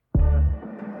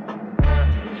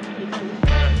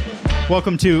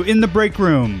Welcome to In the Break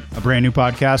Room, a brand new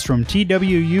podcast from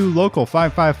TWU Local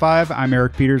 555. I'm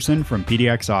Eric Peterson from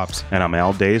PDX Ops. And I'm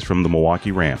Al Days from the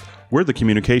Milwaukee Ramp. We're the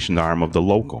communication arm of the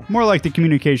local. More like the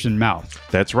communication mouth.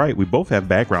 That's right. We both have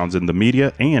backgrounds in the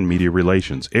media and media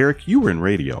relations. Eric, you were in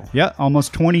radio. Yeah,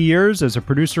 almost 20 years as a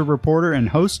producer, reporter, and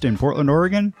host in Portland,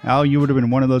 Oregon. Al, you would have been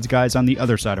one of those guys on the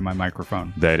other side of my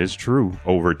microphone. That is true.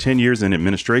 Over 10 years in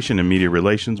administration and media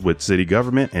relations with city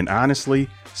government, and honestly,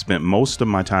 spent most of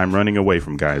my time running away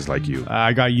from guys like you.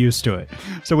 I got used to it.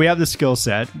 So we have the skill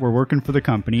set, we're working for the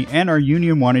company, and our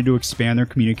union wanted to expand their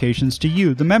communications to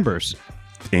you, the members.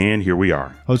 And here we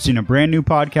are, hosting a brand new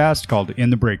podcast called In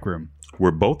the Break Room.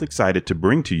 We're both excited to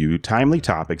bring to you timely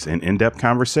topics and in-depth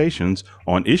conversations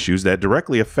on issues that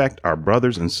directly affect our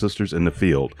brothers and sisters in the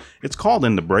field. It's called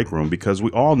In the Break Room because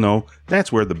we all know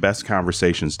that's where the best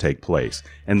conversations take place.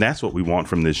 And that's what we want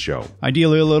from this show.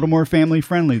 Ideally a little more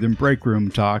family-friendly than break room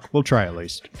talk. We'll try at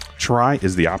least. Try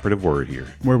is the operative word here.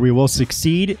 Where we will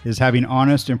succeed is having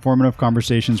honest, informative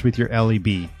conversations with your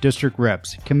LEB, district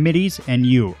reps, committees, and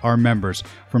you, our members.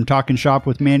 From talking shop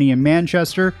with Manny in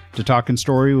Manchester to talking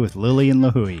story with Lily in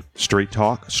LaHooey. Straight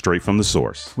talk, straight from the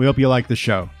source. We hope you like the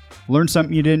show. Learn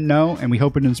something you didn't know, and we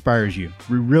hope it inspires you.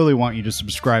 We really want you to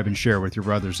subscribe and share with your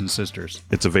brothers and sisters.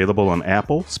 It's available on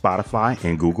Apple, Spotify,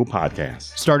 and Google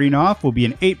Podcasts. Starting off will be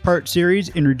an 8-part series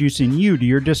introducing you to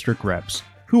your district reps.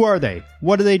 Who are they?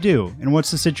 What do they do? And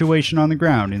what's the situation on the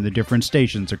ground in the different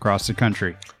stations across the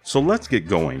country? So let's get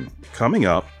going. Coming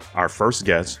up, our first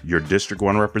guest, your District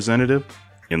 1 representative,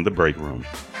 In the Break Room.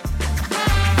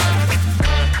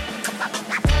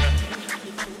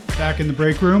 Back in the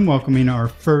break room, welcoming our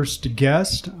first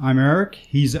guest. I'm Eric.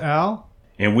 He's Al.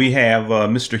 And we have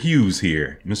Mr. Hughes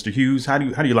here. Mr. Hughes, how do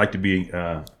you like to be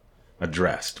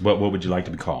addressed? What would you like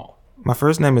to be called? My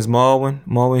first name is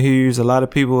Marwin Hughes. A lot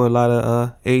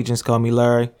of agents call me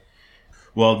Larry.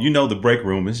 Well, you know, the break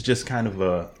room is just kind of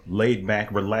a laid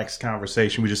back, relaxed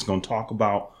conversation. We're just going to talk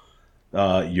about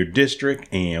your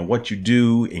district and what you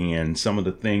do and some of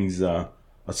the things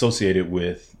associated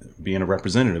with being a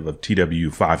representative of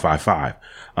TWU 555.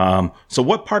 So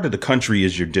what part of the country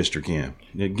is your district in?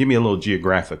 Give me a little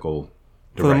geographical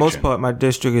direction. For the most part, my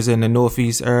district is in the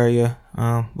northeast area,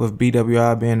 with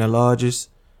BWI being the largest.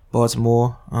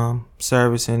 Baltimore,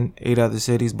 servicing 8 other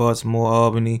cities: Baltimore,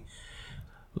 Albany,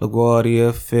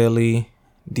 LaGuardia, Philly,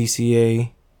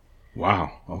 DCA.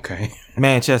 Wow. Okay.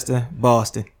 Manchester,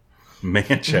 Boston.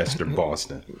 Manchester,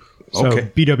 Boston. So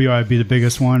Okay. BWI would be the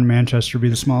biggest one, Manchester would be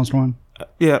the smallest one?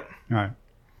 Yep. All right.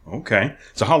 Okay.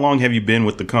 So how long have you been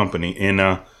with the company, and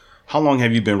how long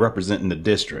have you been representing the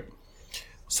district?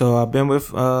 So I've been with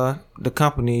the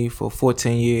company for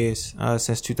 14 years,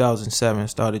 since 2007.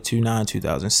 Started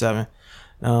 2007.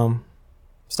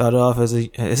 Started off as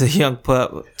a young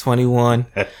pup, 21.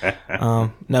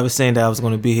 Never saying that I was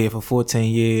going to be here for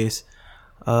 14 years.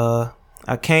 I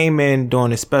came in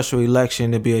during a special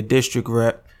election to be a district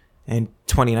rep in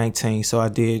 2019. So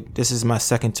this is my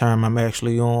second term I'm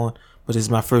actually on, but this is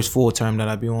my first full term that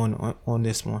I'll be on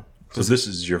this one. So this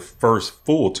is your first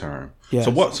full term. Yes.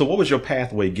 So what was your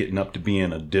pathway getting up to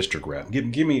being a district rep?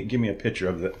 Give me a picture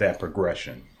of that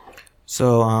progression.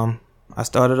 So I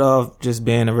started off just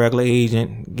being a regular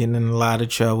agent, getting in a lot of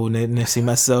trouble, didn't see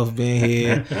myself being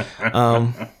here.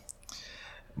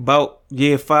 About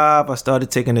year 5, I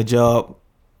started taking the job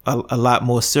a lot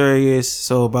more serious.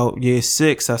 So about year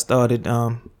 6, I started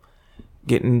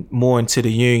getting more into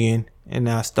the union, and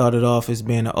I started off as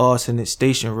being an alternate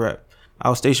station rep.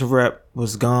 Our station rep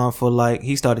was gone for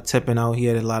he started tipping out. He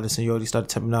had a lot of seniority, started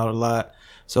tipping out a lot.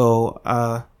 So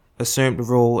I assumed the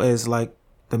role as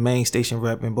the main station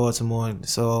rep in Baltimore.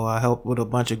 So I helped with a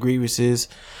bunch of grievances,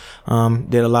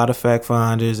 did a lot of fact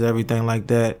finders, everything like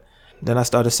that. Then I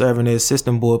started serving as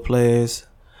system board players.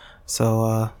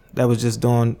 So that was just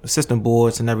doing system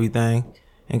boards and everything,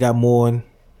 and got more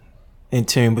in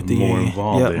tune with the union.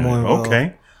 Involved. More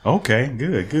involved. Okay.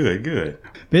 Good.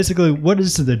 Basically, what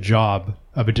is the job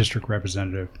of a district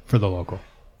representative for the local?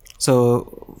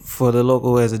 So for the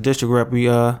local, as a district rep, we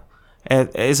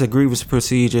it's a grievance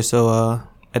procedure. So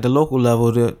at the local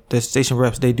level, the station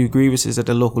reps, they do grievances at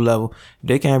the local level. If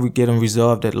they can't get them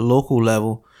resolved at the local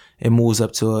level, it moves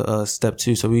up to a step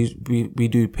 2. So we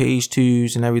do page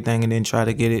 2s and everything, and then try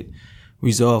to get it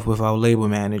resolved with our labor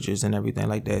managers and everything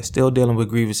like that. Still dealing with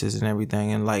grievances and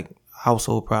everything, and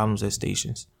household problems at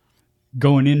stations.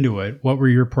 Going into it, what were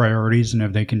your priorities, and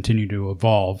have they continued to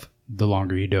evolve the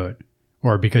longer you do it?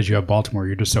 Or because you have Baltimore,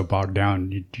 you're just so bogged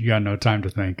down, you got no time to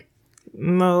think?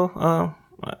 No,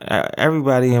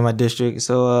 everybody in my district.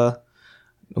 So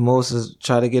the most is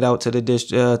try to get out to the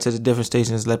to the different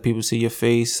stations, let people see your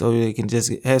face so they can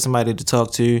just have somebody to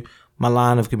talk to. My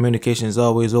line of communication is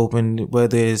always open,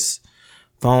 whether it's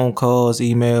phone calls,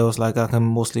 emails, like I can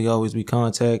mostly always be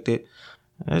contacted.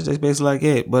 That's just basically like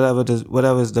it.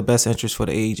 Whatever is the best interest for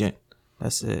the agent.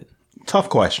 That's it. Tough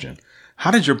question. How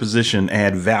did your position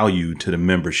add value to the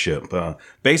membership?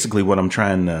 Basically, what I'm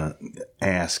trying to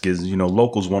ask is,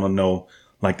 locals want to know,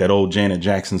 like that old Janet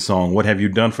Jackson song, "What have you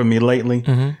done for me lately?"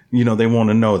 Mm-hmm. They want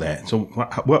to know that. So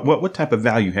what type of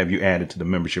value have you added to the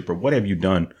membership, or what have you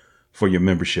done for your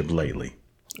membership lately?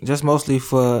 Just mostly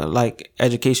for like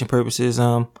education purposes.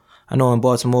 I know in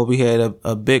Baltimore we had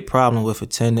a big problem with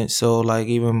attendance. So like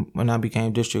even when I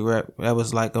became district rep, that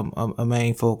was like a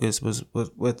main focus was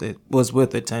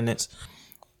with attendance.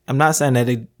 I'm not saying that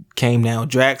it came down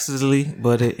drastically,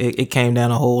 but it came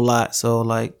down a whole lot. So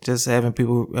like just having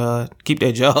people keep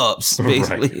their jobs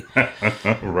basically.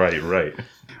 Right.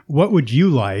 What would you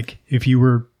like if you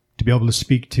were to be able to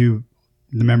speak to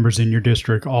the members in your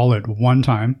district all at one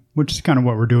time, which is kind of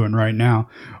what we're doing right now?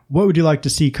 What would you like to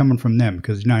see coming from them?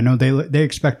 Because I know they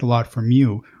expect a lot from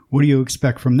you. What do you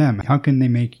expect from them? How can they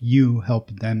make you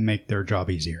help them make their job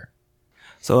easier?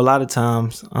 So a lot of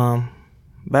times,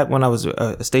 back when I was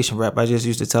a station rep, I just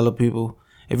used to tell the people,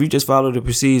 if you just follow the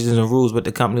procedures and rules what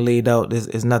the company laid out,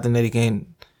 there's nothing that it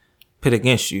can put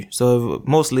against you. So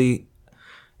mostly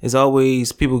it's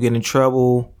always people get in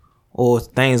trouble or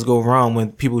things go wrong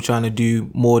when people trying to do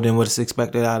more than what's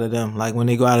expected out of them. Like when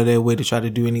they go out of their way to try to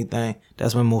do anything,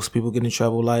 that's when most people get in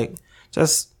trouble. Like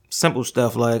just simple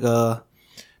stuff like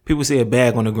people see a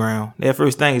bag on the ground. Their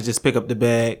first thing is just pick up the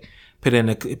bag, put it in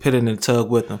the tug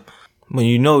with them. When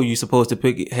you're supposed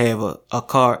to have a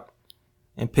cart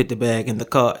and put the bag in the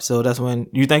cart. So that's when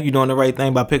you think you're doing the right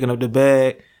thing by picking up the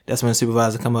bag. That's when the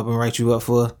supervisor come up and write you up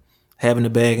for having the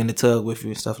bag in the tug with you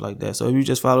and stuff like that. So if you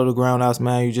just follow the groundhouse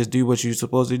man, you just do what you're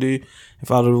supposed to do and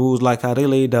follow the rules like how they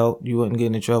laid out, you wouldn't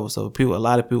get in trouble. So a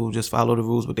lot of people just follow the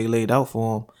rules what they laid out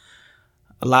for them.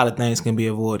 A lot of things can be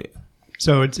avoided.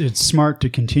 So it's smart to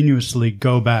continuously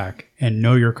go back and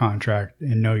know your contract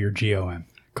and know your GOM.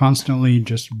 Constantly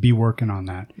just be working on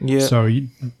that. Yeah. So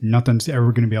nothing's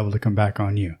ever going to be able to come back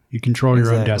on you. You control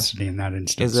your own destiny in that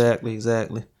instance.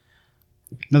 Exactly.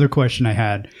 Another question I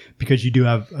had, because you do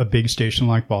have a big station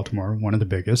like Baltimore, one of the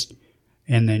biggest,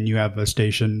 and then you have a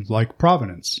station like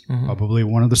Providence, probably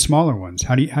one of the smaller ones.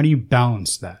 How do you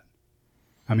balance that?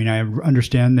 I mean, I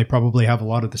understand they probably have a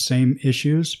lot of the same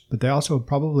issues, but they also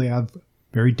probably have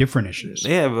very different issues.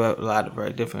 They have a lot of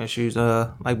very different issues.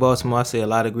 Like Baltimore, I see a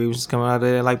lot of grievances coming out of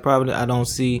there. Like Providence, I don't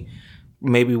see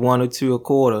maybe one or two a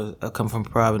quarter come from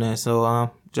Providence.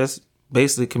 So just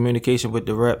basically communication with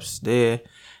the reps there.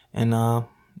 And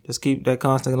just keep that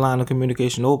constant line of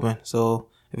communication open. So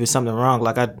if it's something wrong,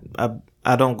 like I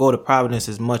don't go to Providence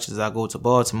as much as I go to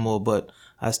Baltimore, but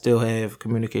I still have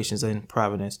communications in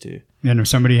Providence too. And if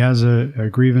somebody has a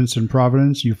grievance in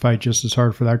Providence, you fight just as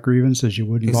hard for that grievance as you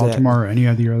would in Baltimore or any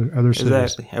of the other cities.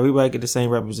 Exactly. Everybody get the same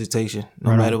representation,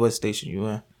 no matter what station you're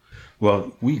in.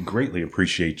 Well, we greatly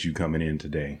appreciate you coming in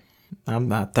today.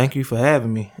 Thank you for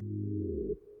having me.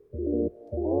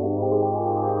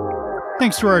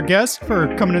 Thanks to our guests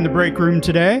for coming in the break room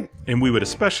today. And we would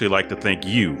especially like to thank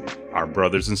you, our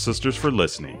brothers and sisters, for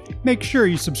listening. Make sure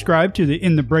you subscribe to the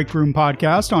In the Break Room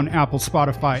podcast on Apple,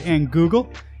 Spotify, and Google.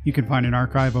 You can find an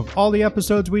archive of all the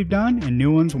episodes we've done, and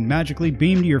new ones will magically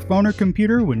beam to your phone or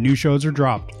computer when new shows are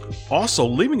dropped. Also,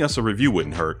 leaving us a review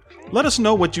wouldn't hurt. Let us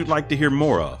know what you'd like to hear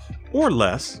more of. Or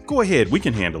less. Go ahead, we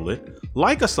can handle it.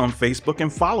 Like us on Facebook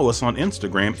and follow us on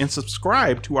Instagram, and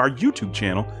subscribe to our YouTube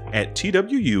channel at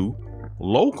TWU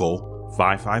Local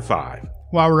 555.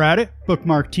 While we're at it,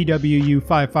 bookmark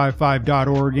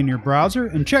TWU555.org in your browser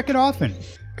and check it often.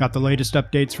 Got the latest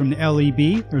updates from the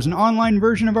LEB. There's an online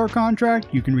version of our contract.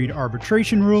 You can read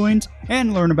arbitration rulings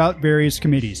and learn about various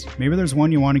committees. Maybe there's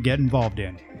one you want to get involved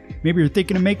in. Maybe you're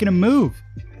thinking of making a move.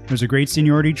 There's a great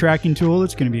seniority tracking tool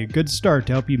that's going to be a good start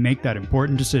to help you make that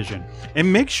important decision.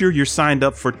 And make sure you're signed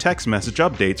up for text message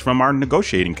updates from our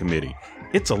negotiating committee.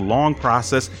 It's a long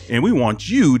process, and we want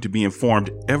you to be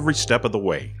informed every step of the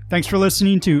way. Thanks for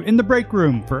listening to In the Break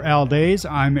Room. For Al Days,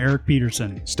 I'm Eric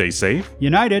Peterson. Stay safe.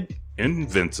 United.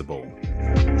 Invincible.